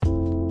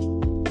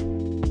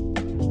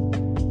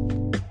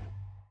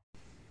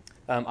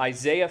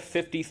Isaiah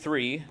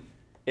 53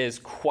 is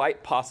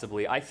quite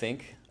possibly, I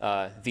think,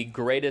 the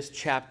greatest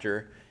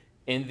chapter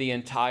in the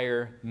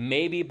entire,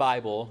 maybe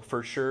Bible,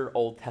 for sure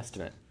Old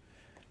Testament.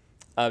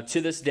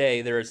 To this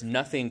day, there is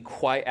nothing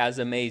quite as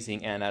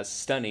amazing and as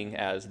stunning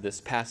as this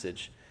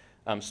passage.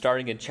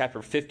 Starting in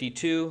chapter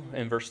 52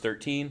 and verse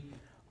 13,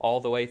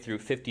 all the way through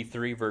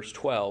 53 verse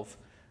 12.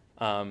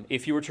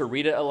 If you were to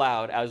read it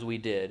aloud as we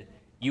did,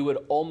 you would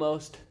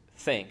almost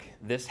think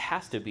this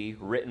has to be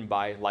written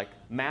by like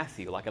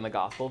Matthew, like in the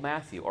Gospel of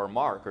Matthew, or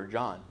Mark, or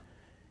John.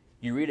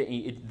 You read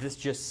it, this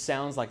just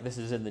sounds like this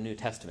is in the New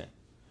Testament,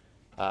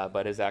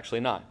 but is actually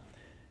not.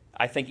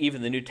 I think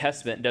even the New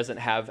Testament doesn't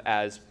have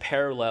as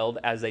paralleled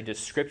as a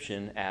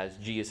description as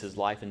Jesus'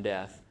 life and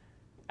death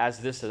as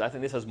this is. I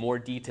think this has more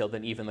detail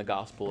than even the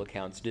Gospel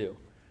accounts do.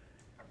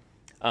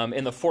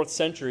 In the 4th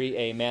century,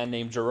 a man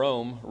named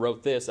Jerome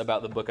wrote this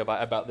about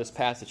about this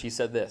passage. He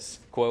said this,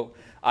 quote,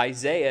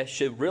 Isaiah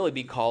should really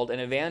be called an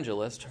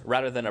evangelist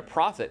rather than a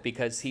prophet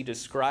because he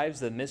describes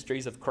the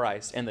mysteries of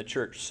Christ and the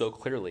church so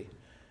clearly.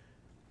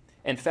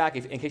 In fact,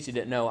 in case you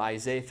didn't know,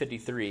 Isaiah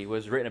 53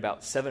 was written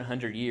about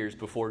 700 years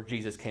before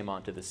Jesus came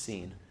onto the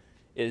scene.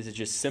 It is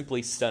just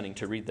simply stunning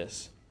to read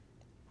this.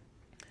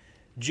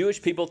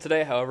 Jewish people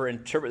today, however,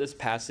 interpret this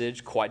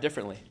passage quite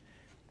differently.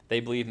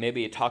 They believe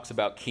maybe it talks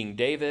about King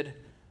David.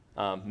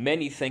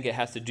 Many think it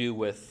has to do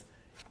with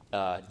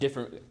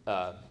different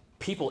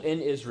people in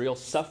Israel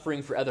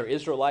suffering for other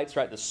Israelites,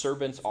 right? The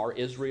servants are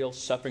Israel,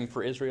 suffering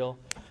for Israel.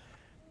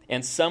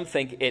 And some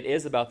think it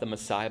is about the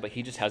Messiah, but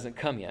he just hasn't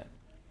come yet.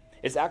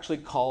 It's actually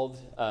called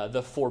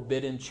the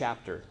forbidden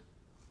chapter.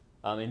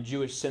 In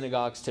Jewish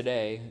synagogues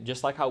today,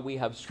 just like how we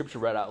have scripture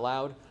read out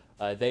loud,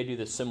 they do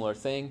the similar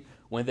thing.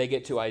 When they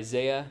get to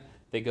Isaiah,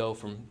 they go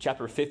from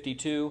chapter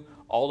 52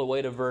 all the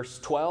way to verse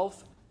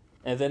 12,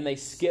 and then they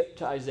skip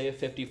to Isaiah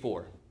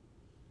 54.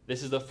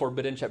 This is the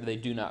forbidden chapter. They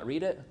do not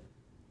read it.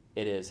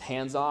 It is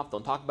hands off.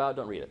 Don't talk about it.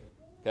 Don't read it.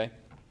 Okay?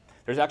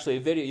 There's actually a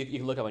video you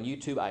can look up on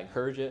YouTube. I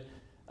encourage it.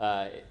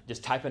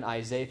 Just type in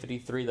Isaiah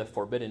 53, the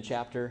forbidden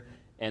chapter,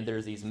 and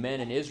there's these men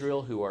in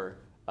Israel who are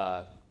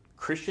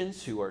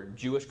Christians, who are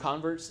Jewish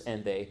converts,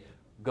 and they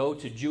go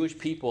to Jewish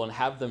people and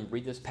have them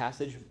read this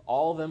passage,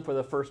 all of them for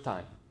the first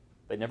time.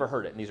 They never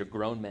heard it, and these are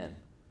grown men.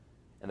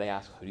 And they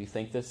ask, who do you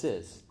think this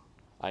is?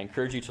 I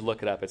encourage you to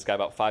look it up. It's got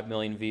about 5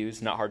 million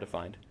views, not hard to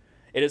find.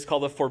 It is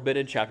called the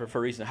forbidden chapter for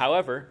a reason.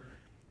 However,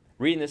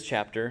 reading this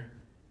chapter,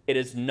 it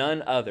is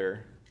none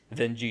other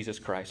than Jesus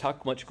Christ. How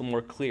much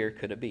more clear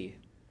could it be?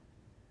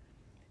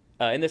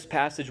 In this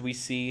passage, we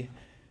see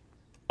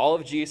all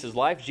of Jesus'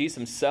 life. Jesus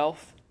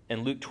himself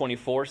in Luke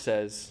 24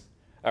 says,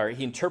 or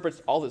he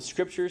interprets all the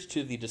scriptures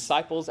to the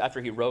disciples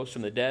after he rose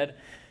from the dead.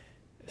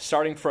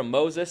 Starting from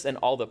Moses and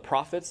all the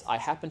prophets, I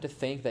happen to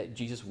think that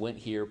Jesus went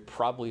here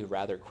probably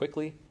rather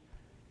quickly.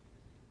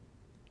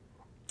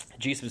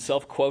 Jesus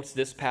himself quotes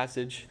this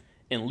passage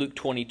in Luke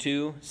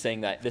 22,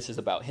 saying that this is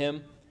about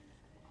him.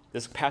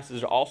 This passage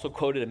is also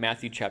quoted in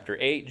Matthew chapter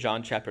 8,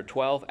 John chapter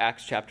 12,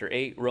 Acts chapter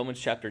 8, Romans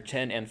chapter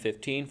 10 and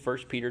 15, 1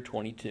 Peter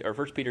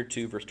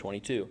 2, verse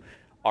 22,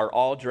 are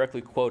all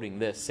directly quoting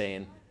this,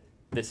 saying,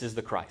 this is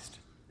the Christ.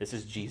 This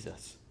is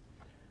Jesus.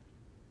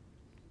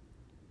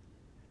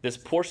 This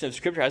portion of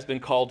Scripture has been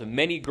called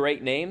many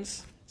great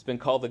names. It's been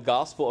called the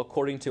Gospel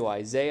according to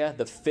Isaiah,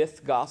 the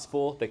 5th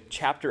Gospel, the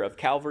chapter of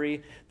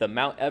Calvary, the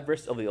Mount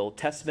Everest of the Old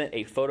Testament,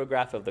 a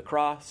photograph of the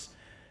cross.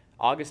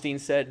 Augustine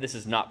said, this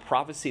is not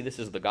prophecy, this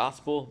is the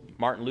Gospel.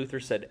 Martin Luther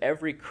said,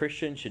 every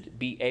Christian should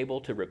be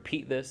able to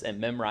repeat this and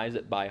memorize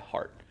it by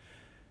heart.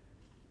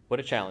 What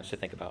a challenge to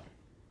think about.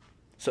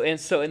 So in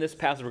this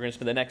passage, we're going to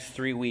spend the next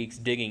 3 weeks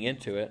digging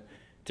into it,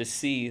 to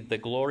see the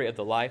glory of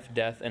the life,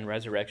 death, and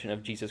resurrection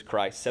of Jesus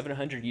Christ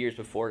 700 years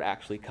before it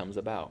actually comes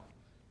about.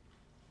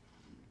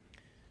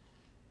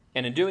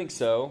 And in doing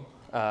so,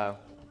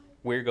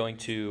 we're going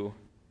to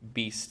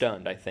be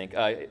stunned, I think.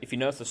 If you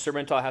notice, the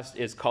sermon talk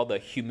is called the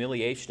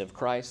humiliation of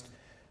Christ.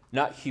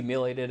 Not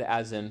humiliated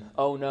as in,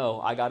 oh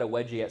no, I got a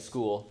wedgie at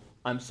school,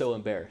 I'm so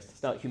embarrassed.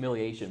 That's not what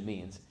humiliation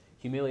means.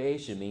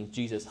 Humiliation means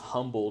Jesus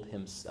humbled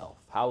himself.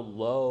 How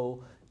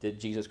low did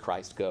Jesus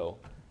Christ go?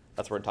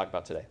 That's what we're going to talk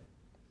about today.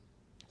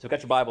 So we've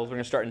got your Bibles. We're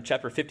going to start in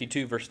chapter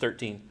 52, verse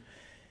 13.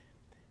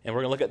 And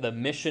we're going to look at the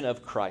mission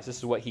of Christ. This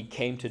is what he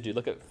came to do.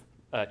 Look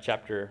at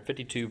chapter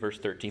 52, verse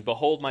 13.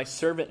 Behold, my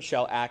servant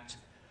shall act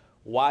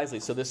wisely.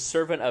 So this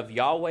servant of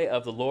Yahweh,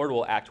 of the Lord,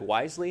 will act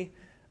wisely.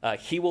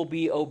 He will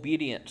be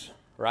obedient,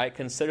 right?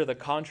 Consider the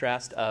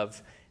contrast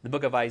of the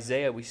book of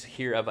Isaiah. We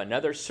hear of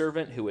another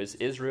servant who is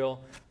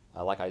Israel.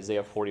 Like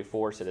Isaiah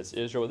 44 said, it's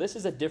Israel. This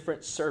is a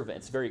different servant.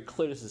 It's very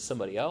clear this is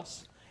somebody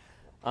else.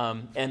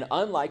 And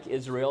unlike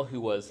Israel, who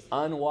was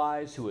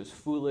unwise, who was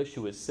foolish,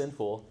 who was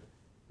sinful,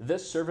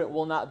 this servant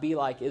will not be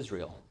like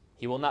Israel.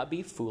 He will not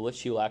be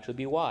foolish. He will actually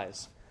be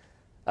wise.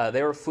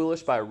 They were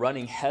foolish by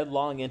running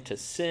headlong into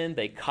sin.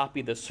 They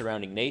copied the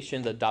surrounding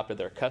nations, adopted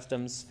their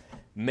customs,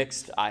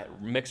 mixed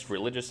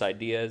religious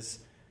ideas,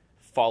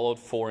 followed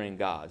foreign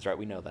gods, right?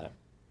 We know that.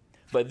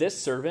 But this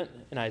servant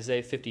in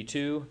Isaiah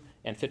 52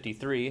 and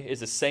 53 is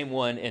the same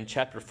one in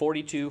chapter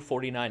 42,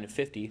 49, and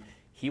 50.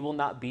 He will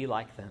not be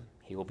like them.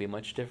 He will be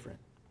much different.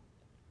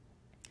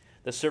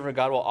 The servant of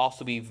God will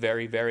also be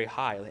very, very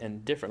high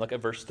and different. Look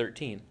at verse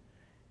 13.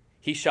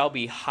 He shall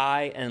be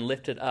high and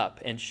lifted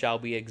up and shall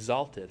be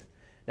exalted.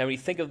 Now, when you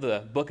think of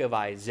the book of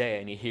Isaiah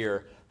and you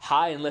hear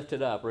high and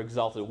lifted up or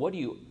exalted, what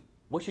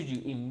should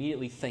you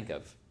immediately think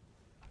of?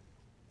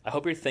 I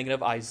hope you're thinking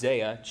of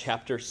Isaiah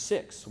chapter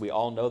 6. We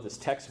all know this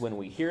text when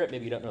we hear it.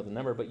 Maybe you don't know the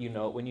number, but you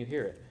know it when you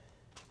hear it.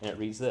 And it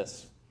reads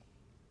this.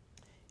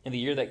 In the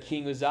year that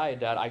King Uzziah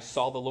died, I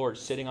saw the Lord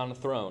sitting on a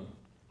throne,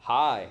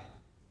 high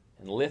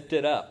and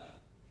lifted up,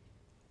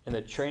 and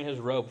the train of his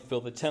robe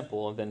filled the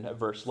temple. And then a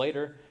verse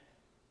later,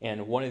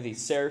 and one of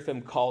these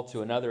seraphim called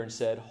to another and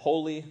said,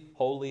 Holy,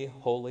 holy,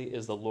 holy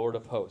is the Lord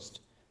of hosts.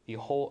 The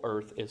whole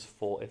earth is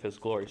full of his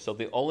glory. So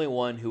the only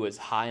one who is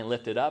high and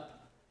lifted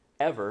up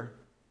ever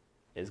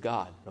is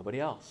God. Nobody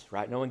else,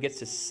 right? No one gets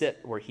to sit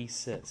where he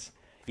sits.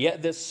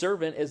 Yet this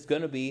servant is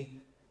going to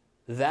be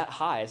that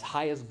high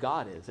as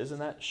God is. Isn't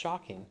that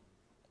shocking?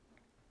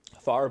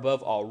 Far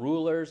above all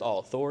rulers, all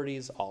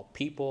authorities, all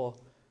people,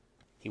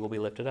 he will be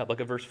lifted up.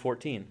 Look at verse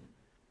 14.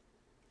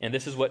 And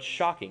this is what's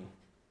shocking.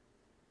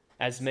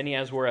 As many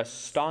as were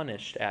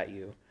astonished at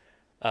you.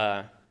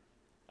 I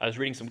was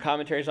reading some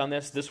commentaries on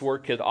this. This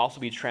word could also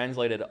be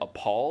translated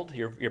appalled.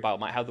 Your Bible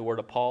might have the word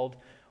appalled,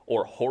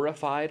 or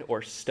horrified,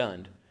 or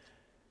stunned.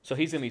 So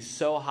he's going to be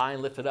so high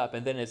and lifted up.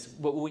 And then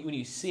when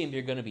you see him,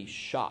 you're going to be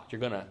shocked.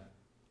 You're going to,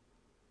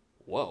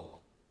 whoa.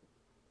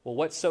 Well,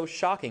 what's so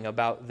shocking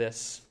about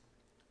this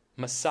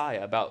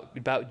Messiah,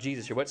 about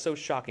Jesus here? What's so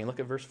shocking? Look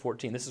at verse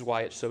 14. This is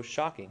why it's so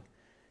shocking.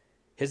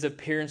 His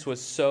appearance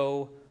was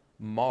so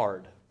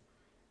marred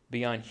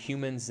beyond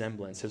human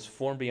semblance, his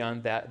form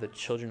beyond that of the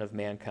children of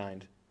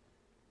mankind.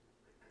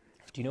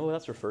 Do you know what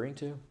that's referring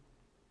to?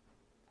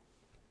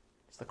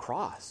 It's the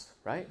cross,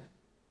 right?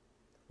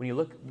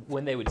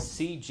 When they would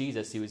see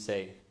Jesus, he would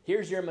say,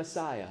 here's your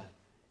Messiah.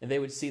 And they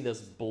would see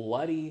this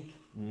bloody,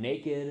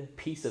 naked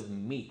piece of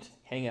meat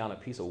hanging on a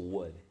piece of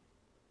wood.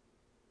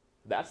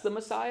 That's the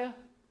Messiah?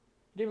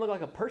 He didn't even look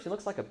like a person. He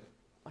looks like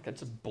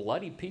it's a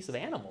bloody piece of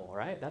animal,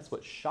 right? That's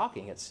what's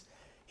shocking.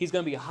 He's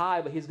going to be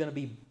high, but he's going to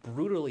be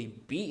brutally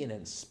beaten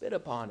and spit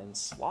upon and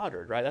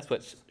slaughtered, right? That's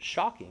what's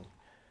shocking.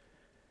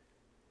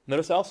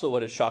 Notice also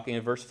what is shocking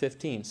in verse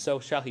 15. So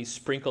shall he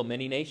sprinkle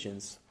many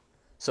nations.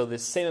 So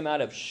this same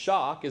amount of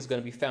shock is going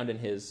to be found in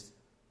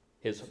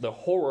the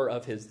horror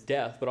of his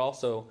death, but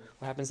also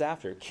what happens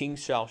after.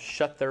 Kings shall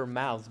shut their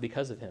mouths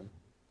because of him.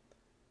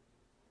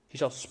 He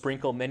shall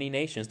sprinkle many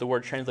nations. The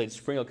word translated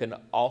sprinkle can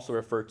also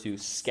refer to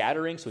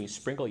scattering. So when you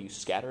sprinkle, you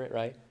scatter it,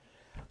 right?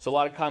 So a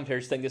lot of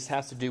commentators think this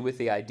has to do with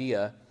the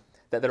idea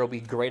that there will be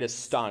great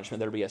astonishment.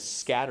 There will be a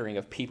scattering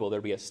of people. There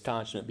will be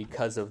astonishment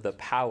because of the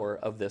power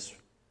of this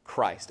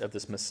Christ, of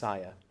this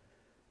Messiah.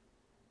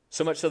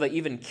 So much so that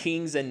even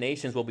kings and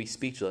nations will be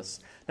speechless.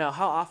 Now,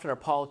 how often are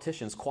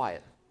politicians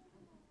quiet?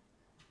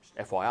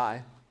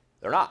 FYI,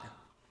 they're not,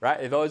 right?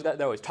 They're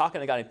always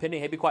talking. They got an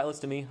opinion. Hey, be quiet,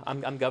 listen to me.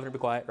 I'm governor, be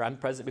quiet. Or I'm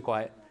president, be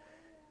quiet.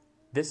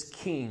 This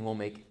king will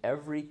make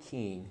every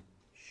king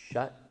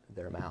shut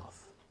their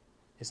mouth.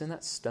 Isn't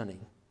that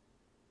stunning?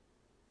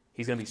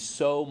 He's going to be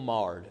so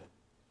marred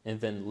and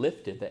then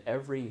lifted that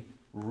every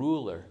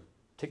ruler,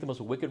 take the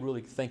most wicked ruler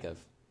you can think of,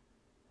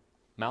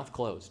 mouth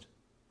closed,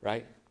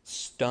 right?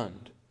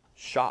 Stunned,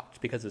 shocked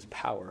because of his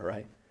power,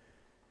 right?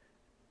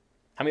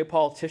 How many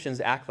politicians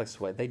act this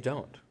way? They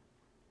don't.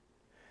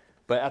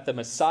 But at the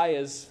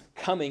Messiah's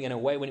coming, in a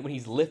way, when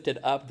he's lifted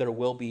up, there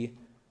will be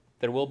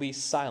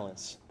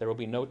silence. There will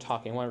be no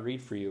talking. I want to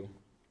read for you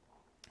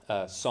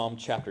Psalm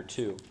chapter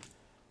 2.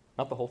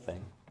 Not the whole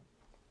thing.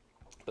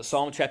 But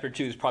Psalm chapter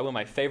 2 is probably one of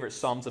my favorite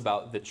psalms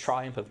about the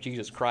triumph of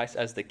Jesus Christ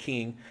as the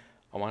King.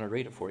 I want to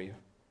read it for you.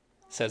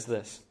 It says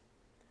this.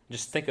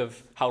 Just think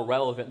of how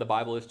relevant the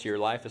Bible is to your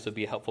life. This would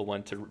be a helpful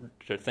one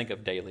to think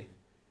of daily.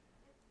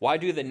 Why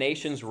do the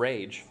nations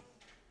rage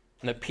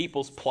and the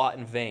peoples plot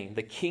in vain?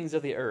 The kings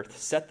of the earth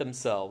set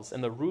themselves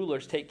and the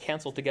rulers take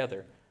counsel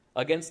together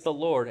against the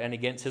Lord and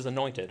against his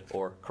anointed,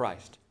 or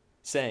Christ,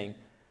 saying,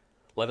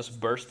 let us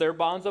burst their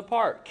bonds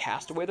apart,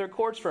 cast away their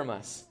cords from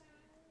us.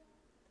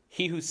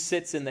 He who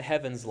sits in the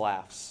heavens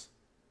laughs.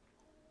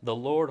 The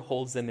Lord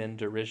holds them in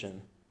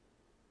derision.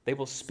 They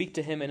will speak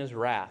to him in his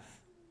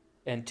wrath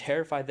and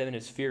terrify them in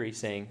his fury,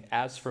 saying,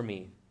 as for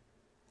me,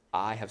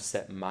 I have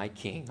set my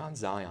king on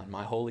Zion,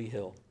 my holy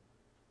hill.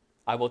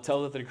 I will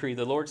tell the decree.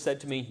 The Lord said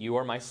to me, you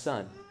are my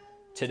son.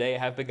 Today I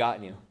have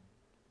begotten you.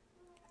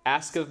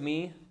 Ask of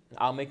me, and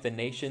I'll make the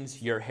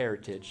nations your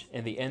heritage,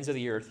 and the ends of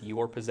the earth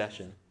your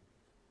possession.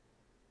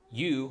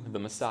 You, the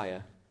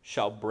Messiah,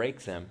 shall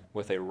break them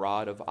with a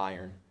rod of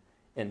iron,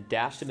 and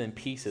dash them in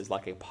pieces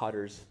like a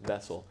potter's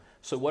vessel.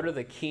 So what are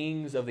the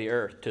kings of the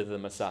earth to the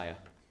Messiah?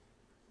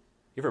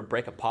 You ever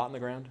break a pot in the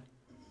ground?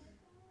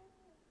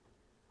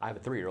 I have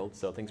a 3-year-old,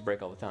 so things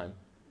break all the time.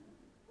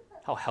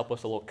 How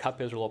helpless a little cup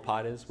is or a little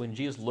pot is. When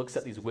Jesus looks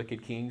at these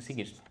wicked kings, he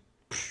can just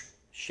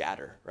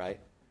shatter, right?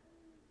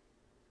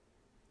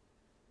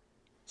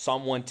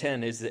 Psalm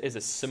 110 is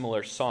a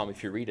similar psalm,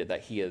 if you read it,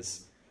 that he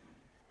is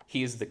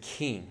the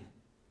king.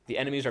 The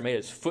enemies are made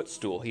his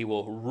footstool. He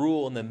will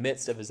rule in the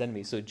midst of his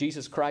enemies. So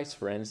Jesus Christ,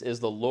 friends, is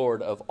the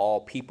Lord of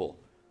all people,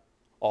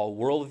 all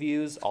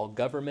worldviews, all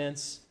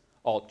governments,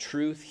 all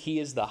truth. He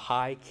is the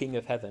high King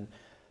of heaven.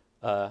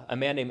 A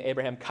man named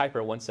Abraham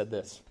Kuyper once said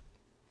this: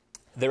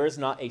 "There is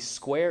not a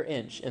square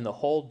inch in the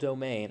whole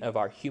domain of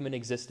our human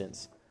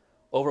existence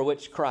over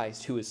which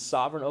Christ, who is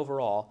sovereign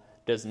over all,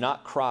 does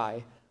not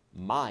cry,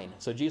 'Mine.'"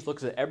 So Jesus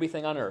looks at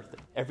everything on earth,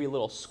 every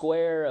little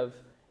square of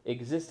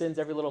existence,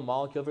 every little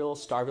molecule, every little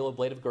star, every little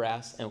blade of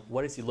grass, and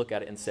what does he look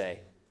at it and say?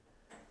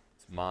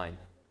 It's mine.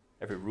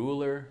 Every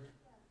ruler,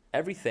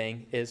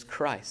 everything is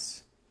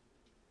Christ's.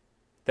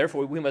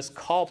 Therefore, we must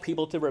call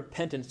people to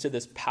repentance, to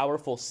this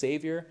powerful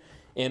Savior,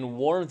 and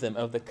warn them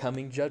of the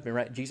coming judgment,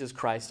 right? Jesus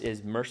Christ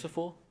is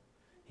merciful,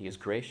 he is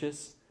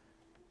gracious,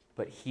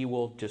 but he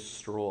will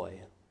destroy,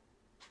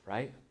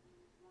 right?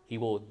 He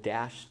will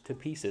dash to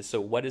pieces.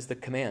 So what is the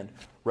command?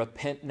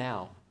 Repent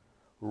now.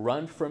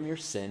 Run from your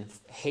sin,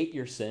 hate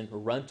your sin,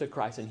 run to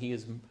Christ, and he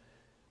is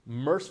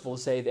merciful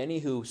to save any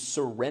who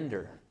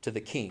surrender to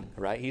the King,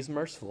 right? He's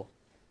merciful,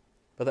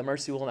 but that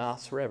mercy will not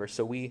last forever.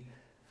 So we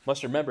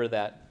must remember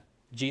that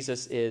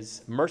Jesus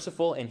is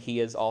merciful, and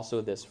he is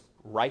also this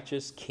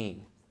righteous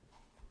King.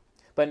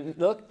 But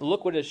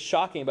look what is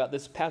shocking about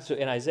this passage.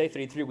 In Isaiah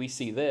 33, we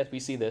see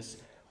this.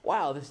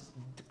 Wow,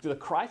 the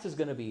Christ is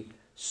going to be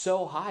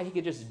so high, he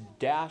could just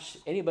dash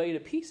anybody to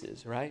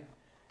pieces, right?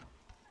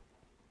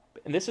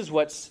 And this is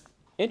what's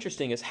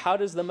interesting, is how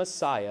does the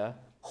Messiah,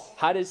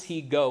 how does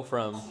he go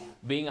from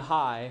being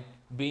high,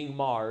 being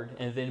marred,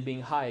 and then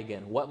being high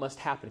again? What must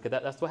happen? Because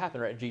that's what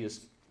happened, right?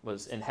 Jesus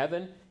was in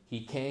heaven,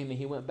 he came, and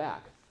he went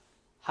back.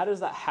 How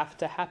does that have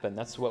to happen?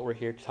 That's what we're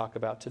here to talk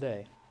about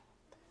today.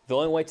 The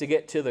only way to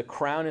get to the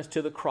crown is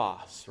to the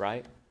cross,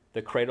 right?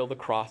 The cradle, the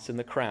cross, and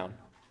the crown.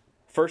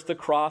 First the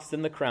cross,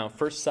 then the crown.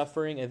 First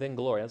suffering, and then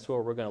glory. That's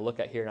what we're going to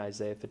look at here in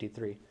Isaiah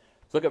 53.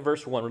 Look at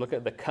verse 1. We're looking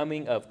at the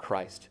coming of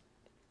Christ.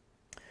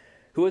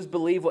 Who has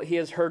believed what he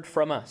has heard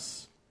from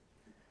us?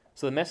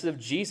 So the message of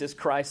Jesus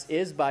Christ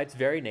is by its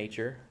very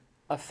nature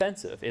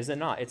offensive, is it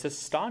not? It's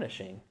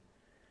astonishing.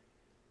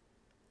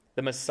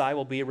 The Messiah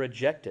will be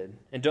rejected.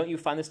 And don't you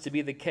find this to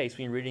be the case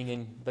when you're reading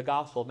in the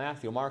Gospel of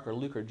Matthew, Mark, or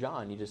Luke, or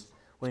John?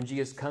 When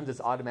Jesus comes, it's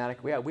automatic.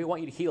 Yeah, we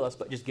want you to heal us,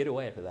 but just get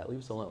away after that. Leave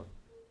us alone,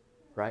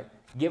 right?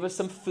 Give us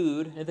some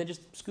food, and then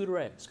just scoot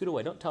away.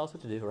 Don't tell us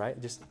what to do, right?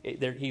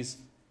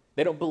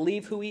 They don't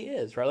believe who he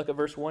is, right? Look at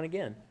verse 1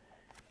 again.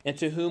 And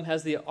to whom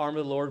has the arm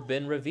of the Lord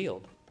been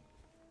revealed?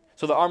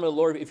 So the arm of the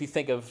Lord, if you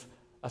think of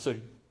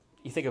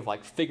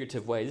like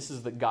figurative way, this is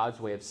God's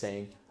way of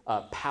saying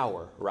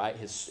power, right?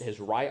 His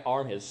right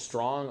arm, his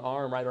strong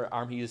arm, right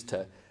arm he used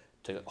to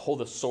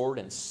hold a sword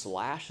and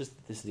slash. This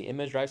is the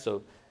image, right?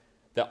 So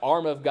the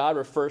arm of God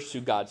refers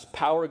to God's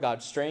power,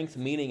 God's strength,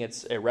 meaning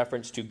it's a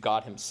reference to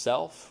God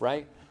himself,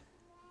 right?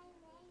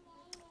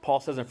 Paul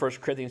says in 1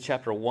 Corinthians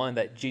chapter 1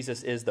 that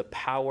Jesus is the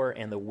power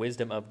and the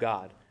wisdom of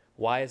God.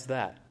 Why is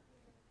that?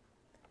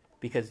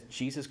 Because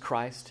Jesus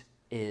Christ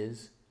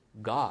is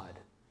God.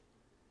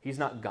 He's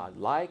not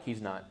God-like.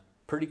 He's not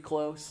pretty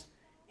close.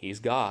 He's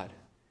God.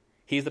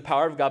 He's the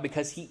power of God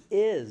because he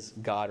is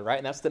God, right?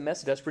 And that's the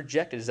message that's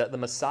rejected, is that the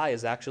Messiah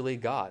is actually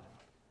God.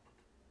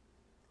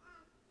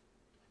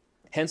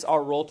 Hence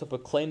our role to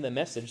proclaim the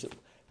message.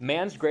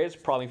 Man's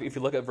greatest problem, if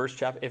you look at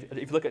if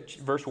you look at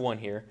verse 1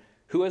 here,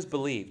 who has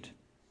believed?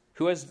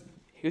 Who's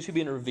he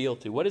being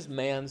revealed to? What is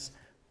man's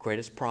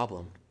greatest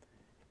problem?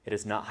 It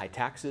is not high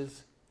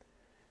taxes.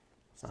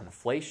 It's not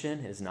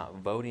inflation. It is not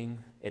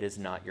voting. It is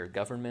not your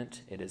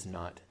government. It is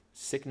not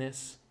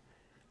sickness.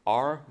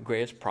 Our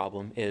greatest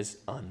problem is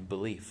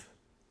unbelief.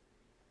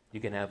 You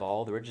can have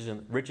all the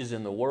riches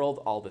in the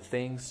world, all the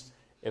things.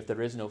 If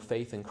there is no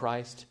faith in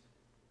Christ,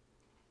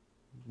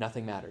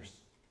 nothing matters.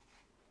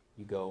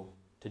 You go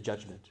to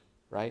judgment,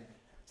 right?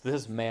 So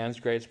this is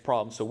man's greatest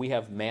problem. So we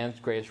have man's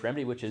greatest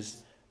remedy, which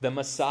is the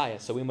Messiah.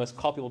 So we must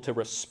call people to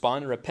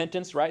respond in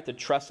repentance, right? To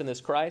trust in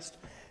this Christ,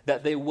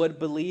 that they would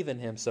believe in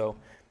him. So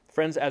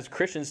friends, as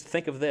Christians,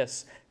 think of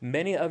this.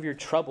 Many of your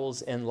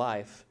troubles in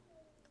life,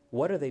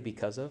 what are they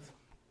because of?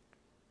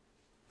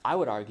 I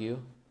would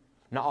argue,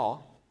 not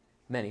all,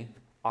 many,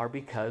 are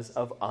because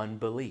of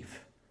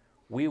unbelief.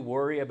 We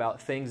worry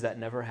about things that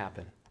never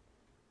happen.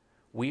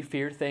 We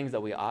fear things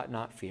that we ought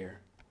not fear.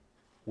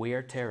 We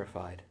are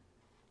terrified.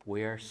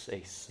 We are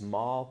a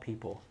small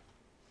people.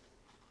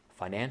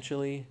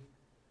 Financially,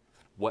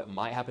 what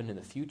might happen in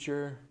the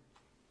future,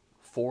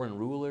 foreign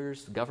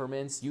rulers,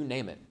 governments, you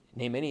name it.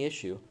 Name any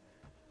issue.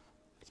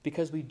 It's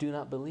because we do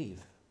not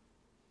believe.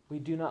 We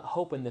do not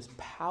hope in this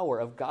power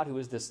of God who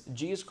is this.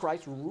 Jesus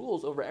Christ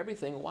rules over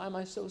everything. Why am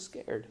I so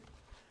scared?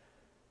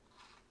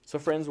 So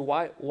friends,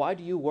 why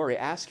do you worry?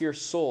 Ask your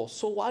soul.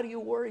 So why do you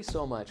worry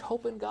so much?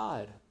 Hope in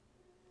God.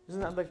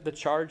 Isn't that like the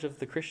charge of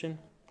the Christian?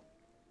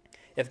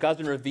 If God's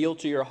been revealed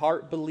to your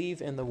heart,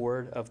 believe in the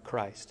word of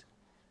Christ.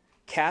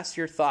 Cast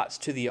your thoughts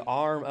to the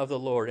arm of the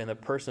Lord and the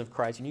person of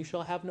Christ, and you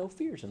shall have no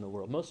fears in the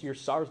world. Most of your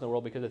sorrows in the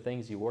world because of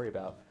things you worry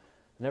about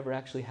never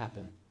actually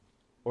happen.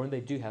 Or when they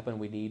do happen,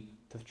 we need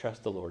to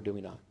trust the Lord, do we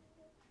not?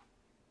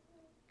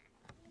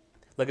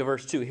 Look at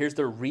verse 2. Here's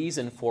the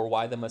reason for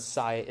why the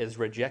Messiah is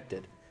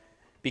rejected.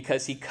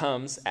 Because he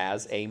comes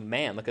as a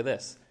man. Look at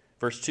this.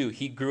 Verse 2,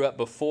 he grew up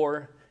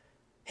before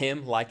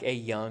him like a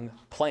young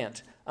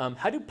plant.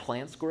 How do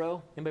plants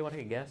grow? Anybody want to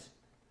take a guess?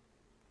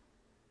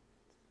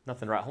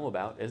 Nothing to write home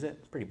about, is it?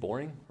 It's pretty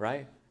boring,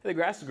 right? Hey, the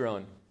grass is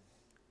growing.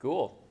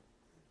 Cool.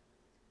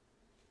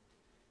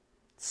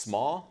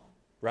 Small,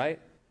 right?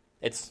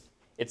 It's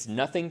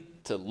nothing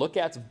to look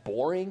at. It's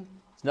boring.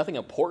 It's nothing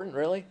important,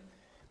 really.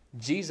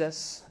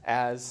 Jesus,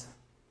 as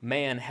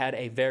man, had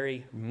a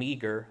very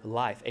meager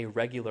life, a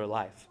regular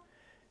life.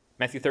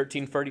 Matthew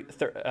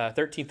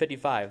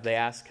 13:55, they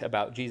ask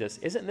about Jesus,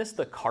 isn't this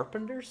the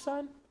carpenter's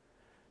son?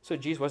 So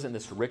Jesus wasn't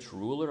this rich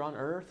ruler on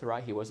earth,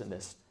 right? He wasn't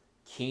this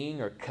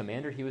king or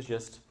commander. He was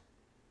just,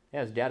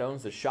 his dad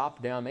owns the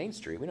shop down Main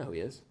Street. We know who he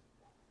is,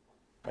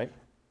 right?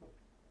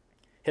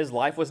 His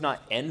life was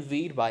not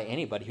envied by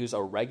anybody. He was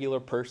a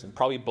regular person,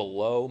 probably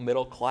below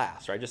middle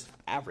class, right? Just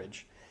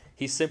average.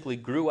 He simply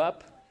grew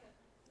up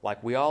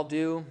like we all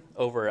do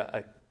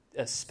over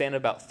a span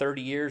of about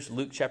 30 years.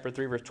 Luke chapter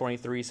 3, verse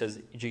 23 says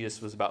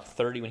Jesus was about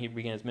 30 when he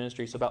began his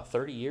ministry. So about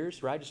 30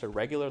 years, right? Just a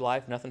regular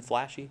life, nothing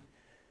flashy.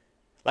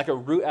 Like a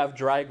root out of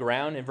dry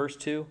ground in verse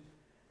 2.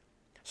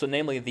 So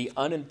namely, the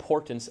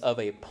unimportance of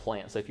a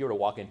plant. So if you were to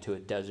walk into a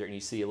desert and you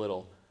see a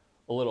little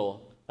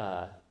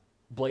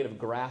blade of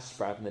grass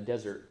sprout up in the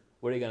desert,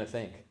 what are you going to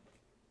think?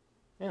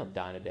 It'll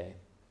die in a day,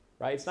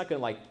 right? It's not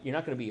going to you're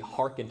not going to be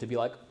hearkened to be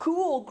like,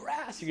 cool,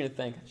 grass. You're going to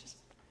think,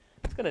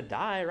 it's going to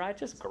die, right?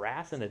 Just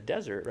grass in a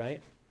desert,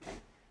 right?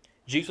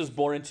 Jesus was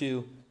born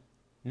into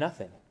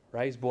nothing,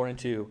 right? He's born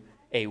into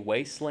a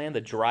wasteland,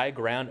 the dry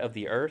ground of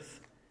the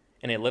earth,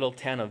 in a little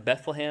town of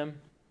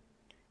Bethlehem.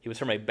 He was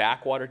from a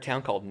backwater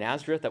town called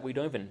Nazareth that we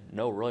don't even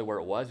know really where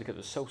it was because it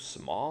was so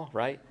small,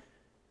 right?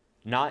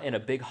 Not in a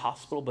big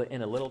hospital, but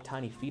in a little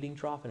tiny feeding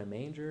trough in a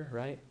manger,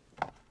 right?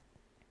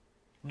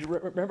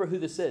 Remember who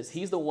this is.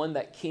 He's the one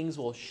that kings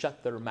will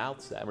shut their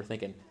mouths at. And we're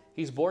thinking,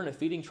 he's born in a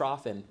feeding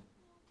trough in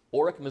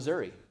Orick,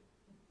 Missouri.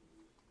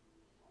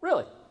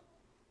 Really?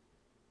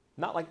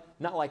 Not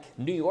like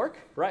New York,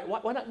 right?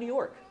 Why not New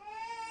York?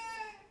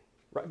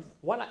 Right?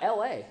 Why not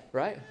L.A.,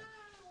 right?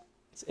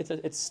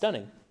 It's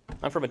stunning.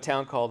 I'm from a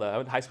town called, I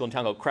went to high school in a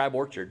town called Crab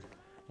Orchard.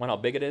 Wonder how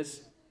big it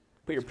is?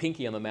 Put your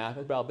pinky on the map.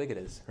 That's about how big it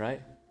is,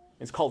 right?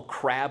 It's called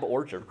Crab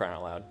Orchard, crying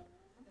out loud.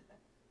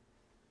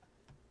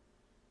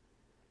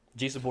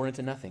 Jesus was born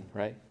into nothing,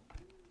 right?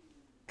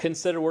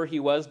 Consider where he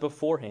was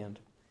beforehand.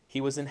 He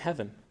was in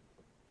heaven.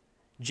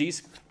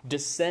 Jesus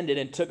descended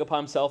and took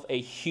upon himself a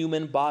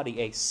human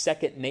body, a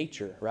second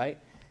nature, right?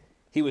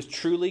 He was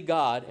truly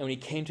God, and when he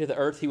came to the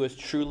earth, he was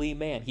truly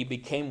man. He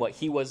became what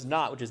he was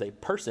not, which is a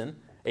person,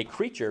 a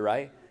creature,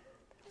 right?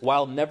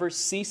 While never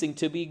ceasing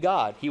to be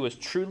God. He was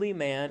truly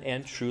man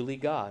and truly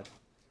God.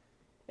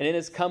 And in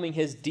his coming,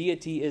 his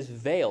deity is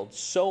veiled,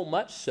 so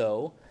much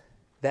so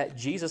that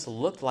Jesus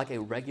looked like a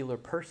regular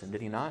person,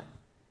 did he not?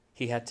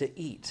 He had to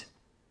eat.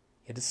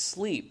 He had to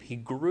sleep. He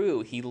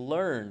grew. He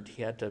learned.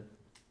 He had to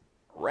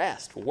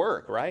rest,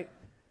 work, right?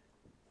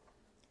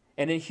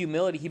 And in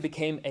humility, he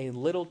became a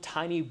little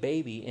tiny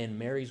baby in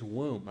Mary's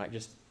womb, right?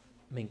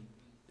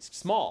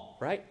 Small,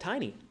 right?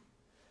 Tiny.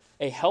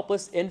 A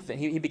helpless infant.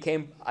 He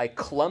became a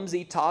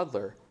clumsy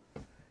toddler.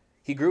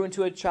 He grew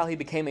into a child. He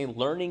became a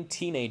learning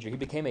teenager. He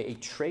became a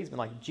tradesman.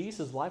 Like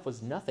Jesus' life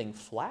was nothing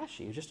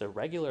flashy. It was just a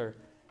regular.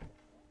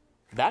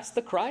 That's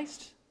the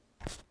Christ?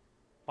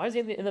 Why is he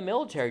in the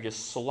military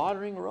just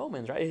slaughtering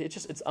Romans, right?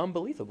 It's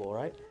unbelievable,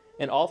 right?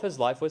 And all of his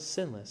life was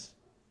sinless.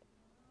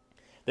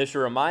 This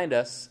should remind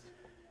us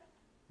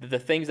that the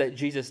things that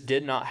Jesus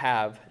did not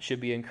have should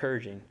be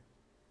encouraging.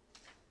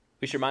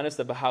 We should remind us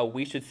about how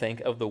we should think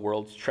of the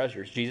world's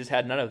treasures. Jesus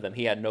had none of them.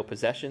 He had no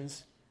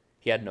possessions.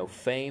 He had no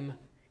fame.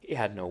 He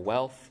had no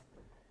wealth.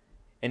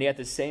 And yet at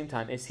the same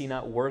time, is he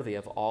not worthy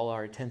of all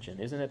our attention?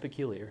 Isn't it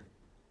peculiar?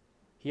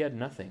 He had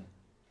nothing.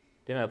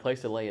 Didn't have a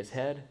place to lay his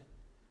head.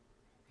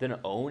 Didn't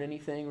own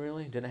anything,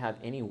 really. Didn't have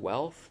any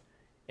wealth.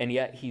 And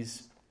yet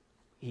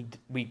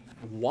we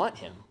want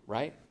him,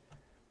 right?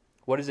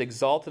 What is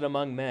exalted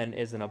among men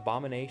is an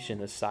abomination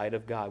in the sight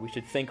of God. We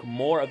should think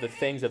more of the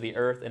things of the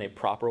earth in a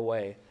proper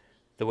way,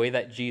 the way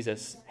that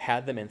Jesus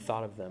had them and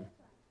thought of them.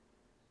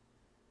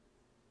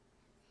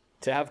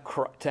 To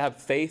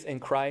have faith in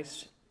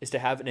Christ is to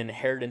have an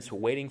inheritance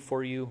waiting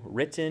for you,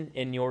 written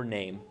in your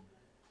name,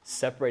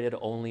 separated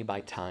only by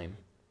time.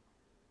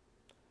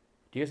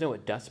 Do you guys know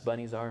what dust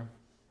bunnies are?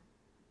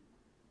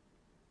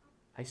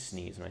 I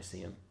sneeze when I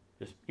see them.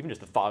 Even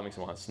just the thought makes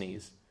me want to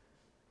sneeze.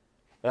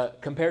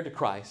 Compared to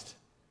Christ,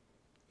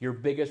 your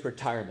biggest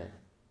retirement,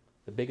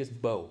 the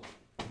biggest boat,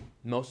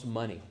 most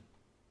money,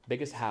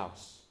 biggest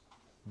house,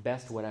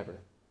 best whatever.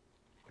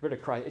 Compared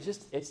to Christ,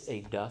 it's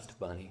a dust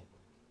bunny.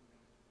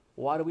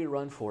 Why do we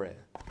run for it?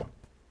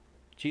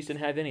 Jesus didn't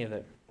have any of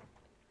it.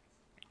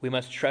 We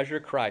must treasure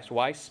Christ.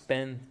 Why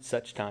spend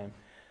such time?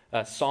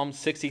 Psalm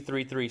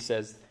 63:3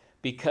 says,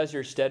 because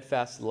your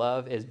steadfast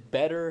love is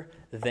better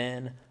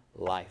than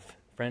life.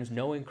 Friends,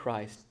 knowing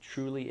Christ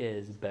truly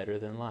is better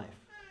than life.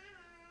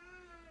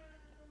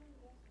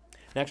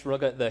 Next, we'll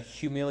look at the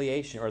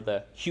humiliation or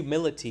the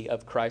humility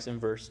of Christ in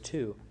verse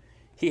 2.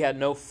 He had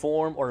no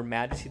form or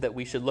majesty that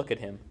we should look at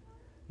him,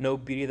 no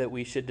beauty that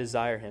we should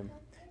desire him.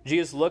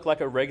 Jesus looked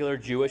like a regular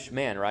Jewish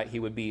man, right? He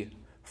would be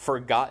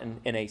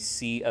forgotten in a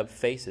sea of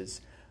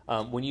faces.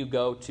 When you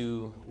go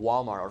to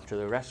Walmart or to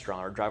the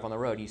restaurant or drive on the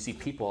road, you see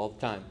people all the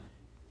time.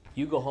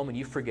 You go home and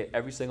you forget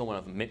every single one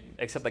of them,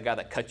 except the guy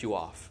that cut you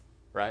off,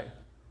 right?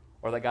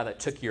 Or the guy that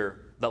took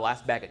the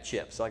last bag of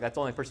chips. So that's the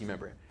only person you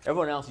remember.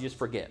 Everyone else you just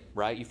forget,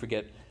 right? You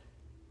forget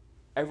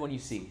everyone you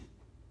see.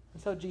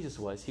 That's how Jesus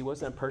was. He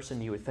wasn't a person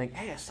you would think,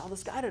 hey, I saw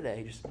this guy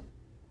today.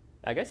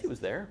 I guess he was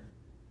there.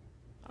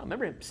 I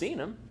remember seeing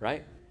him,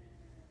 right?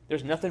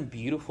 There's nothing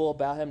beautiful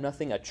about him,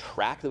 nothing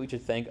attractive that we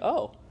should think,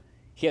 oh,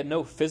 he had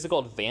no physical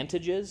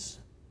advantages,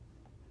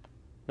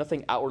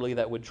 nothing outwardly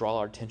that would draw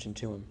our attention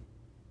to him.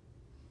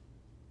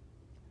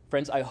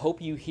 Friends, I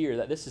hope you hear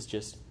that this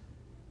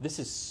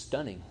is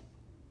stunning.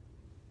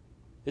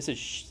 This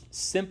is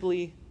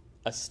simply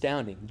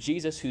astounding.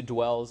 Jesus, who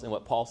dwells in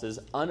what Paul says,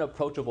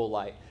 unapproachable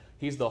light.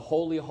 He's the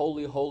holy,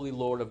 holy, holy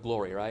Lord of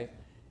glory, right?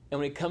 And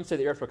when he comes to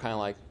the earth, we're kind of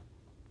like,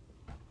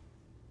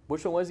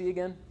 which one was he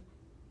again?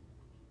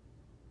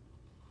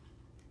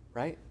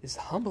 Right? It's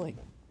humbling.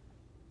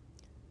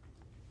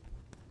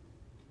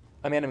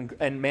 A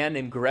man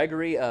named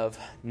Gregory of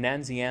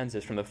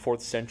Nazianzus from the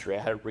 4th century.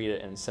 I had to read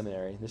it in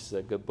seminary. This is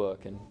a good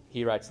book. And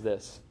he writes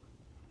this.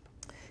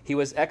 He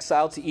was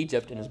exiled to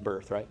Egypt in his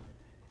birth, right?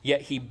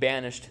 Yet he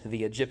banished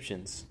the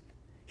Egyptians.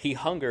 He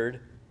hungered,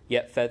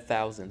 yet fed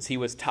thousands. He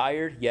was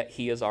tired, yet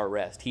he is our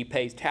rest. He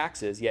pays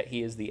taxes, yet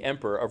he is the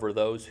emperor over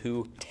those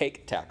who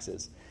take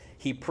taxes.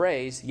 He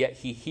prays, yet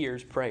he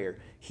hears prayer.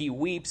 He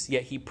weeps,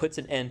 yet he puts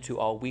an end to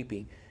all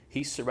weeping.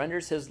 He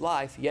surrenders his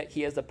life, yet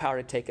he has the power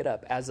to take it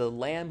up. As a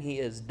lamb he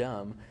is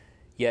dumb,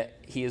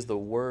 yet he is the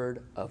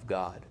Word of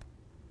God.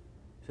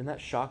 Isn't that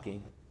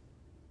shocking?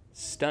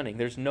 Stunning.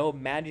 There's no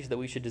majesty that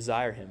we should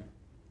desire him.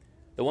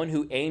 The one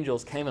who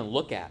angels came and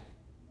look at,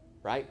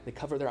 right? They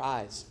cover their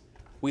eyes.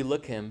 We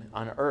look him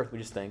on earth, we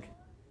just think,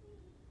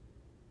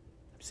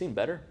 I've seen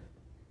better.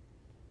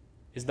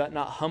 Is that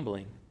not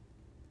humbling?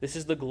 This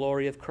is the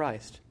glory of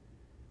Christ.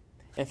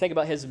 And think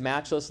about his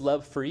matchless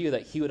love for you,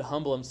 that he would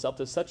humble himself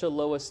to such a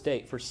low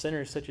estate for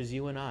sinners such as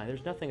you and I.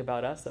 There's nothing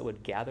about us that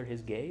would gather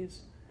his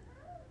gaze.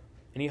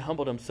 And he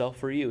humbled himself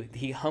for you.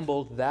 He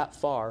humbled that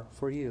far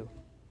for you.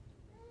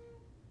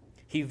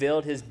 He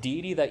veiled his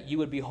deity that you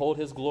would behold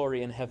his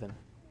glory in heaven.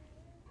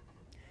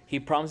 He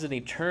promised an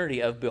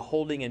eternity of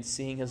beholding and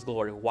seeing his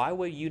glory. Why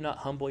will you not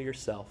humble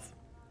yourself?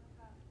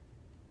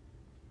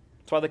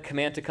 That's why the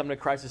command to come to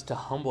Christ is to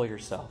humble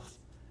yourself.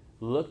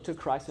 Look to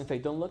Christ in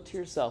faith. Don't look to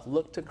yourself.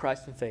 Look to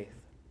Christ in faith.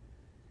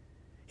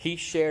 He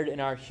shared in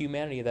our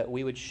humanity that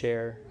we would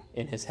share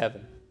in his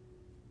heaven.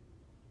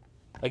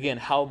 Again,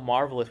 how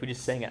marvelous, we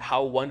just sang it,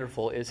 how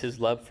wonderful is his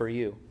love for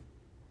you.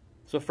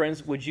 So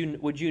friends, would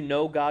you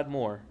know God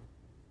more?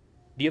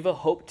 Do you have a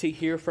hope to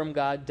hear from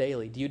God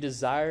daily? Do you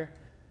desire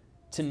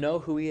to know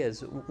who he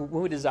is?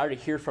 When we desire to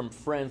hear from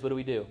friends, what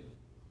do?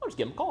 I'll just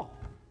give them a call,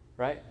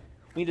 right?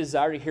 When you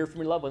desire to hear from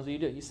your loved ones, what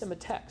do? You send them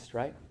a text,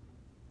 right?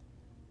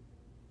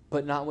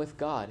 But not with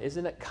God.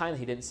 Isn't it kind that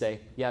he didn't say,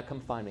 yeah,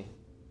 come find me?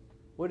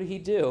 What did he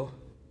do?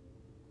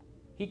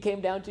 He came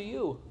down to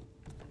you.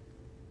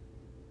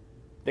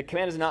 The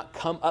command is not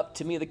come up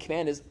to me. The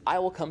command is I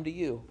will come to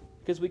you,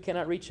 because we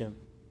cannot reach him.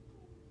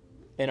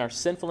 In our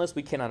sinfulness,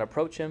 we cannot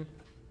approach him.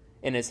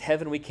 In his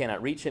heaven, we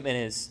cannot reach him. In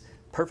his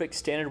perfect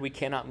standard, we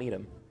cannot meet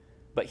him.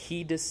 But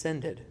he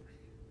descended.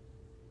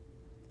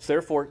 So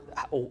therefore,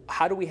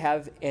 how do we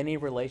have any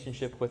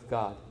relationship with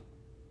God?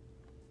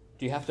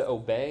 Do you have to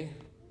obey?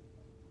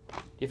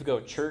 Do you have to go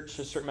to church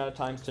a certain amount of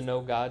times to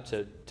know God,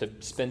 to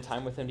spend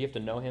time with him? Do you have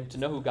to know him? To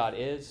know who God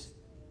is?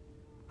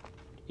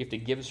 You have to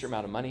give a certain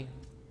amount of money?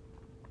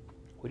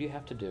 What do you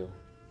have to do?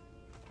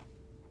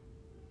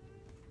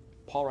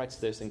 Paul writes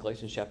this in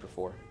Galatians chapter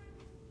 4.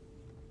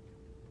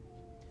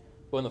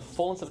 When the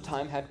fullness of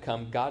time had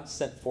come, God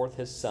sent forth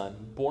his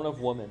Son, born of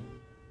woman,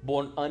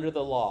 born under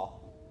the law,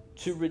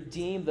 to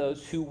redeem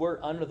those who were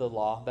under the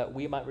law, that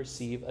we might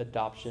receive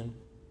adoption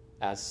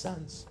as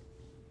sons.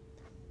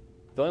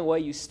 The only way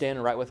you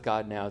stand right with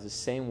God now is the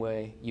same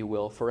way you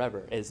will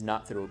forever. It is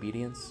not through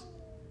obedience.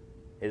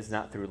 It is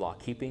not through law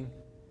keeping.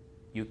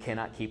 You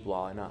cannot keep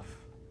law enough.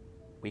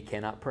 We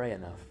cannot pray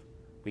enough.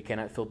 We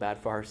cannot feel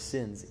bad for our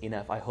sins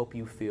enough. I hope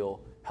you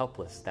feel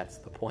helpless. That's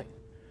the point.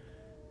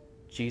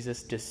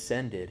 Jesus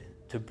descended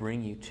to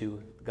bring you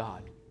to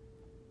God,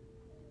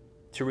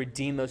 to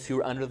redeem those who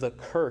are under the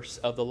curse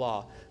of the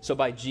law. So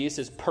by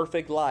Jesus'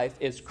 perfect life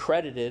is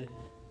credited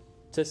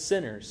to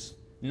sinners.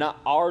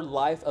 Not our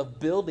life of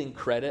building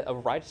credit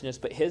of righteousness,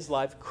 but his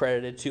life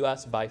credited to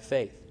us by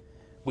faith.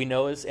 We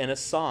know as in a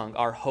song,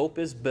 our hope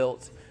is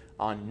built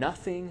on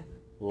nothing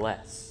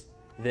less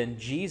than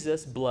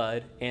Jesus'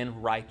 blood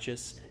and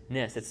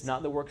righteousness. It's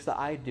not the works that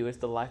I do, it's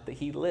the life that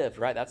he lived,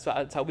 right? That's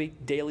how we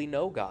daily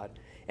know God.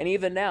 And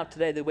even now,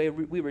 today, the way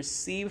we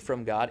receive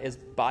from God is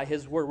by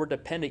his word. We're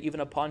dependent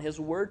even upon his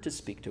word to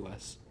speak to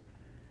us.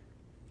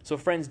 So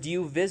friends, do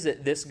you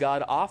visit this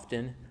God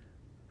often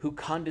who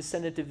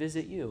condescended to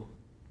visit you?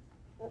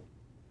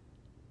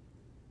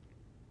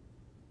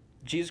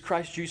 Jesus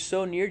Christ drew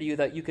so near to you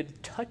that you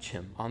could touch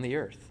him on the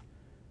earth.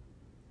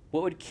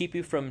 What would keep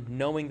you from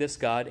knowing this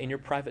God in your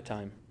private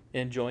time,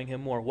 enjoying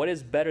him more? What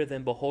is better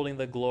than beholding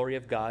the glory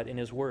of God in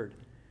his word?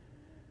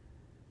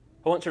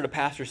 I once heard a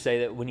pastor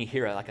say that when you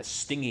hear a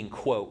stinging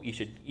quote, you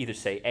should either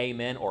say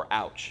amen or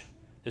ouch.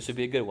 This would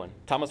be a good one.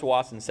 Thomas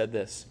Watson said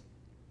this: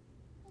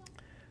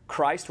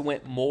 Christ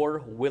went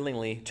more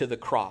willingly to the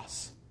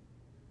cross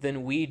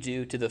than we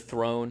do to the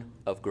throne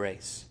of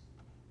grace.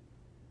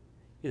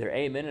 Either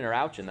amen or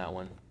ouch in that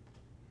one.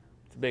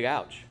 It's a big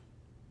ouch.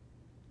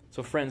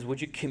 So friends,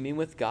 would you commune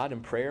with God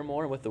in prayer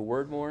more, with the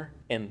word more,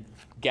 and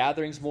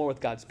gatherings more with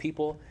God's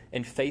people,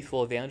 and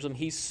faithful evangelism?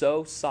 He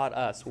so sought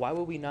us. Why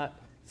would we not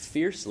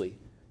fiercely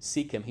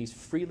seek him? He's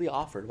freely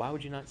offered. Why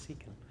would you not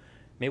seek him?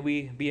 May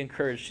we be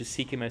encouraged to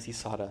seek him as he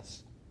sought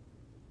us.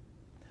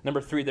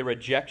 Number 3, the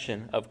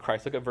rejection of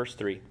Christ. Look at verse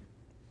 3.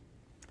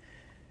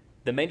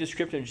 The main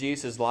description of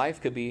Jesus'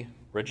 life could be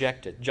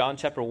rejected. John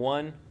chapter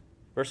 1,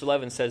 verse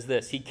 11 says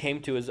this: He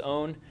came to his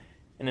own,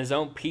 and his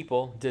own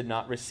people did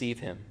not receive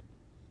him.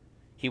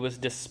 He was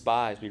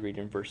despised, we read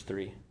in verse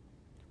 3.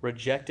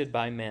 Rejected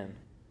by men.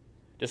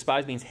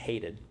 Despised means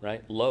hated,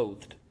 right?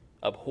 Loathed,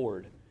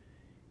 abhorred.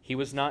 He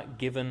was not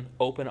given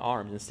open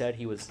arms. Instead,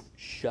 he was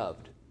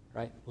shoved,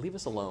 right? Leave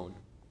us alone.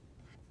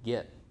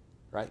 Get,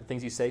 right? The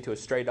things you say to a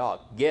stray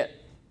dog. Get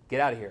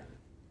out of here,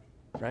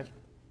 right?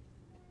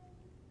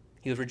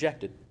 He was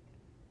rejected.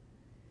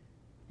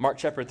 Mark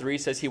chapter 3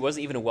 says he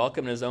wasn't even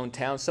welcome in his own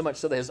town, so much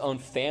so that his own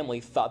family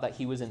thought that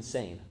he was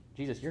insane.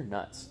 Jesus, you're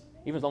nuts.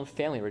 Even his own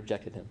family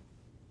rejected him.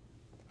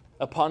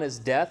 Upon his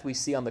death, we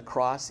see on the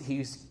cross,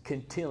 he's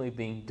continually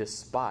being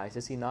despised.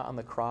 Is he not on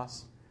the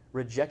cross?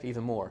 Rejected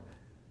even more.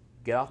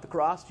 Get off the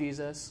cross,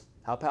 Jesus.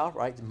 How powerful,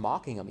 right?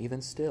 Mocking him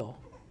even still.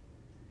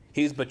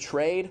 He's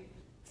betrayed,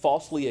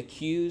 falsely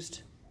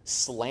accused,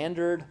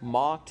 slandered,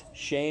 mocked,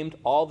 shamed,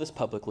 all this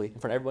publicly in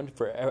front of everyone,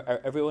 for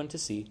everyone to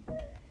see.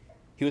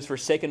 He was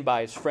forsaken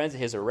by his friends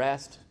at his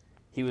arrest.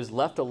 He was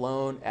left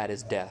alone at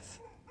his death.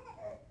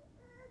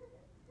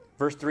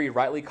 Verse 3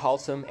 rightly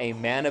calls him a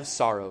man of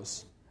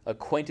sorrows,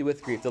 acquainted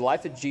with grief. The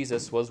life of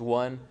Jesus was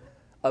one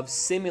of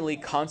seemingly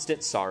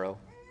constant sorrow.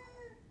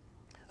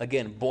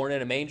 Again, born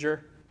in a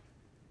manger.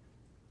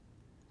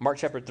 Mark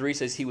chapter 3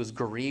 says he was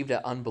grieved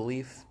at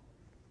unbelief.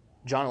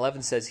 John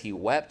 11 says he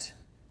wept.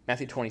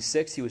 Matthew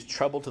 26, he was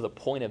troubled to the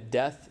point of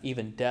death,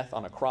 even death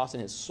on a cross,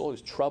 and his soul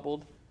was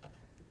troubled.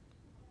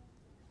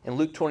 In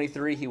Luke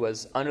 23, he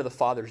was under the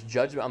Father's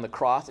judgment on the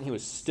cross, and he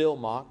was still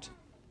mocked.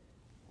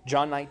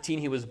 John 19,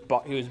 he was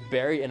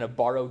buried in a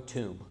borrowed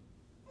tomb.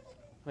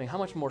 I mean, how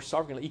much more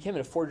sorrowful? You can't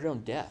even afford your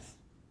own death,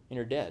 and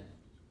you're dead.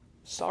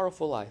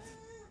 Sorrowful life.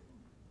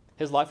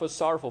 His life was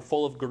sorrowful,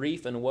 full of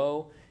grief and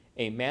woe,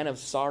 a man of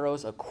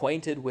sorrows,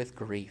 acquainted with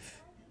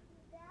grief.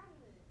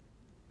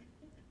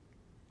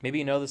 Maybe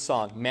you know the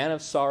song, Man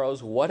of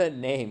Sorrows, what a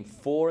name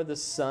for the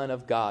Son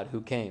of God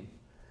who came.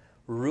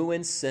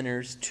 Ruined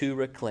sinners to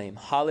reclaim.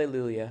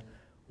 Hallelujah,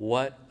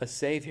 what a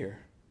Savior.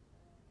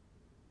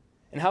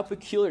 And how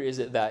peculiar is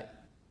it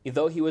that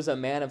though he was a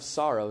man of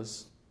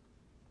sorrows,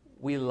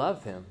 we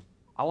love him.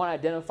 I want to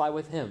identify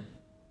with him.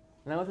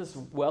 And I'm with this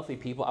wealthy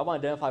people. I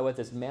want to identify with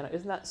this man.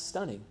 Isn't that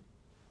stunning?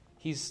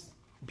 He's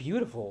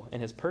beautiful in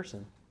his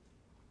person.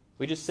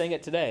 We just sang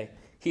it today.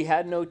 He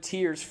had no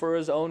tears for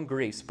his own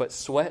griefs, but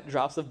sweat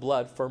drops of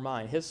blood for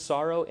mine. His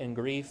sorrow and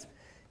grief,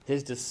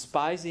 his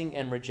despising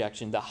and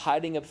rejection, the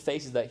hiding of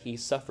faces that he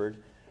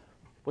suffered,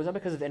 was not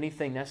because of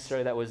anything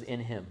necessary that was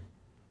in him.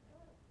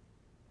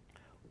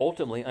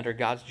 Ultimately, under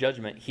God's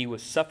judgment, he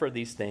would suffer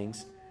these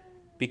things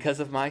because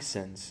of my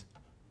sins.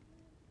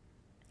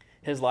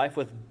 His life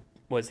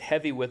was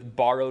heavy with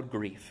borrowed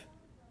grief,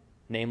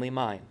 namely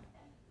mine.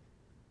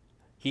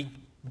 He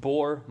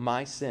bore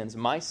my sins.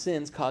 My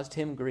sins caused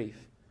him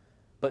grief.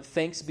 But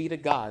thanks be to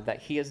God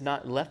that he has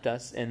not left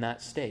us in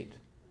that state.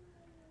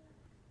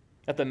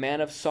 That the man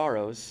of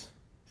sorrows,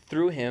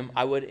 through him,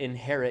 I would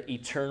inherit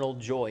eternal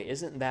joy.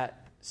 Isn't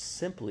that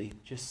simply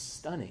just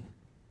stunning?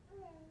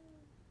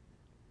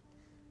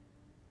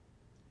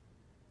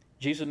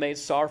 Jesus was made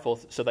sorrowful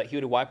so that he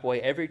would wipe away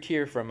every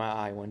tear from my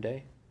eye one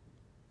day.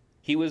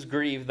 He was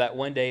grieved that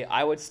one day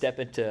I would step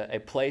into a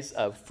place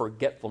of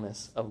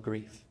forgetfulness of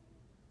grief.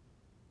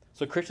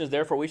 So Christians,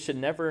 therefore, we should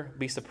never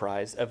be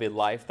surprised of a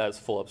life that is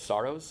full of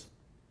sorrows.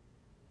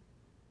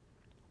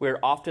 We're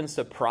often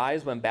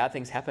surprised when bad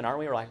things happen, aren't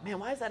we? We're like, man,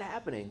 why is that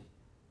happening?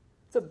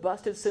 It's a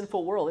busted,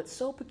 sinful world. It's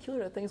so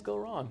peculiar that things go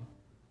wrong.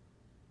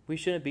 We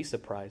shouldn't be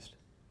surprised.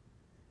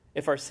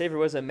 If our Savior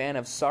was a man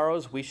of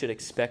sorrows, we should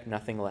expect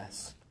nothing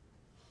less.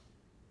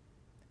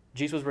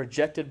 Jesus was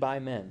rejected by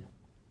men.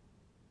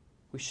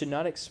 We should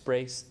not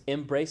express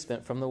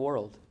embracement from the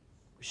world.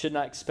 We should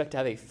not expect to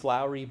have a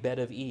flowery bed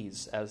of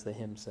ease, as the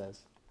hymn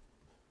says.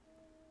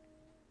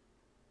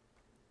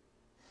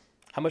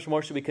 How much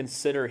more should we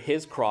consider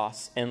his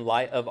cross in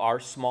light of our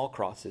small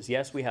crosses?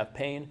 Yes, we have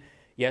pain.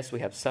 Yes,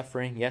 we have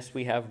suffering. Yes,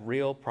 we have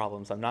real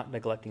problems. I'm not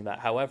neglecting that.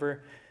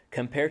 However,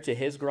 compared to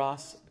his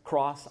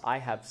cross, I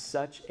have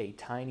such a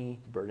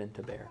tiny burden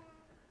to bear.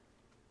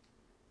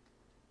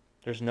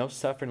 There's no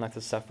suffering like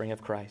the suffering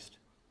of Christ.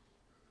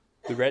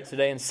 We read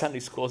today in Sunday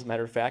school, as a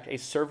matter of fact, a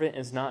servant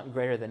is not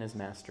greater than his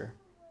master.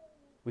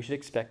 We should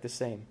expect the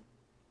same.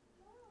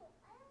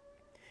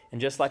 And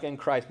just like in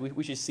Christ,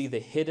 we should see the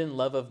hidden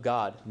love of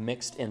God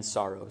mixed in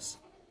sorrows.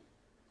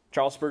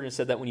 Charles Spurgeon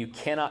said that when you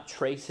cannot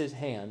trace his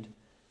hand,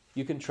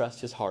 you can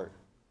trust his heart.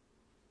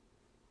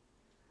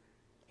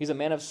 He's a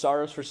man of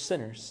sorrows for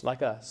sinners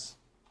like us.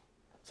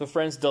 So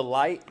friends,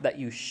 delight that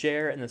you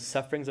share in the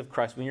sufferings of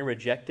Christ. When you're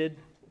rejected,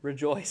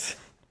 rejoice.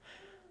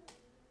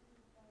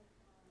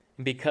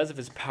 And because of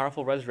his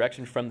powerful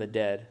resurrection from the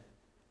dead,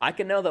 I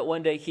can know that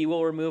one day he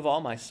will remove all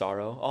my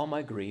sorrow, all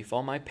my grief,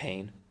 all my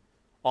pain,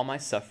 all my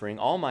suffering,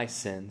 all my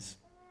sins,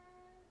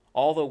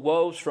 all the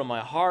woes from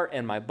my heart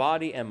and my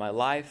body and my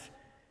life.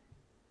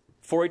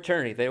 For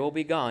eternity, they will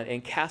be gone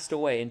and cast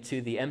away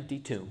into the empty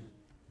tomb.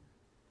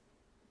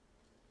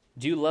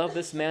 Do you love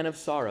this man of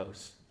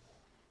sorrows?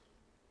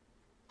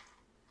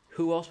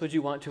 Who else would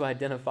you want to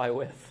identify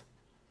with?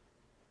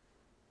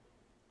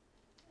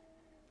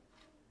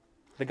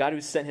 The God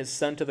who sent his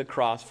son to the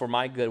cross for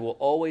my good will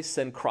always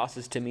send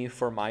crosses to me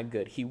for my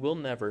good. He will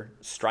never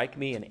strike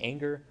me in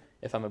anger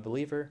if I'm a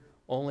believer,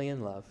 only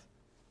in love.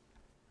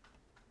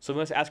 So we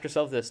must ask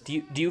ourselves this.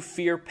 Do you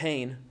fear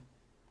pain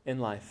in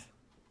life?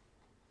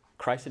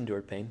 Christ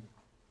endured pain.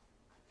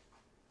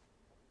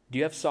 Do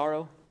you have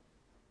sorrow?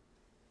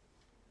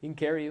 He can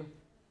carry you.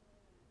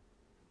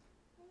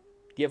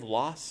 Do you have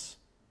loss?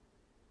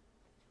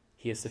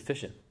 He is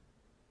sufficient.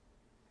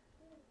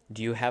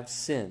 Do you have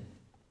sin?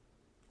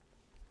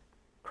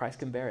 Christ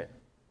can bear it.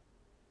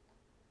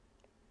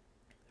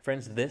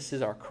 Friends, this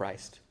is our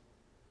Christ.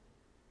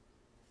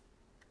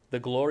 The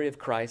glory of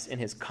Christ in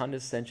his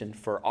condescension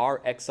for our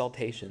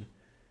exaltation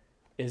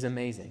is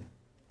amazing.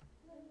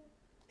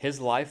 His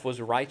life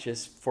was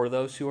righteous for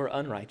those who are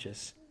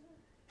unrighteous.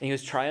 And he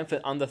was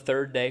triumphant on the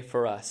third day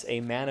for us, a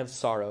man of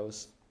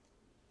sorrows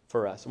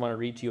for us. I want to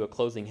read to you a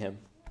closing hymn.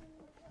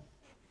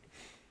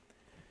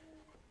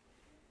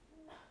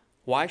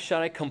 Why should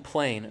I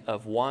complain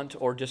of want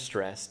or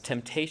distress,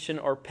 temptation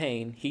or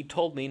pain? He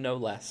told me no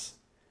less.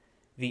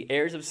 The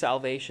heirs of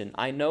salvation,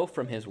 I know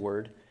from his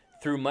word,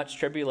 through much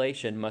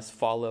tribulation must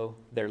follow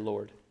their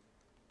Lord.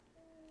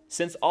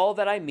 Since all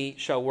that I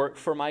meet shall work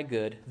for my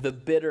good, the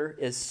bitter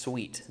is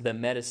sweet, the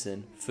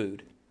medicine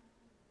food.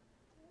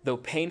 Though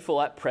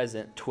painful at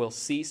present, 'twill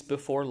cease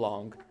before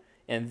long,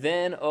 and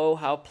then, oh,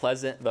 how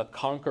pleasant the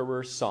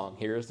conqueror's song.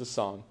 Here is the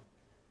song.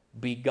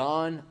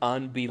 Begone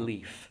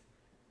unbelief,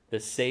 the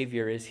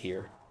Savior is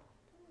here.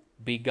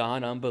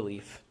 Begone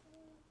unbelief,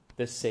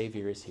 the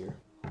Savior is here.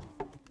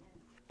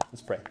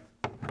 Let's pray.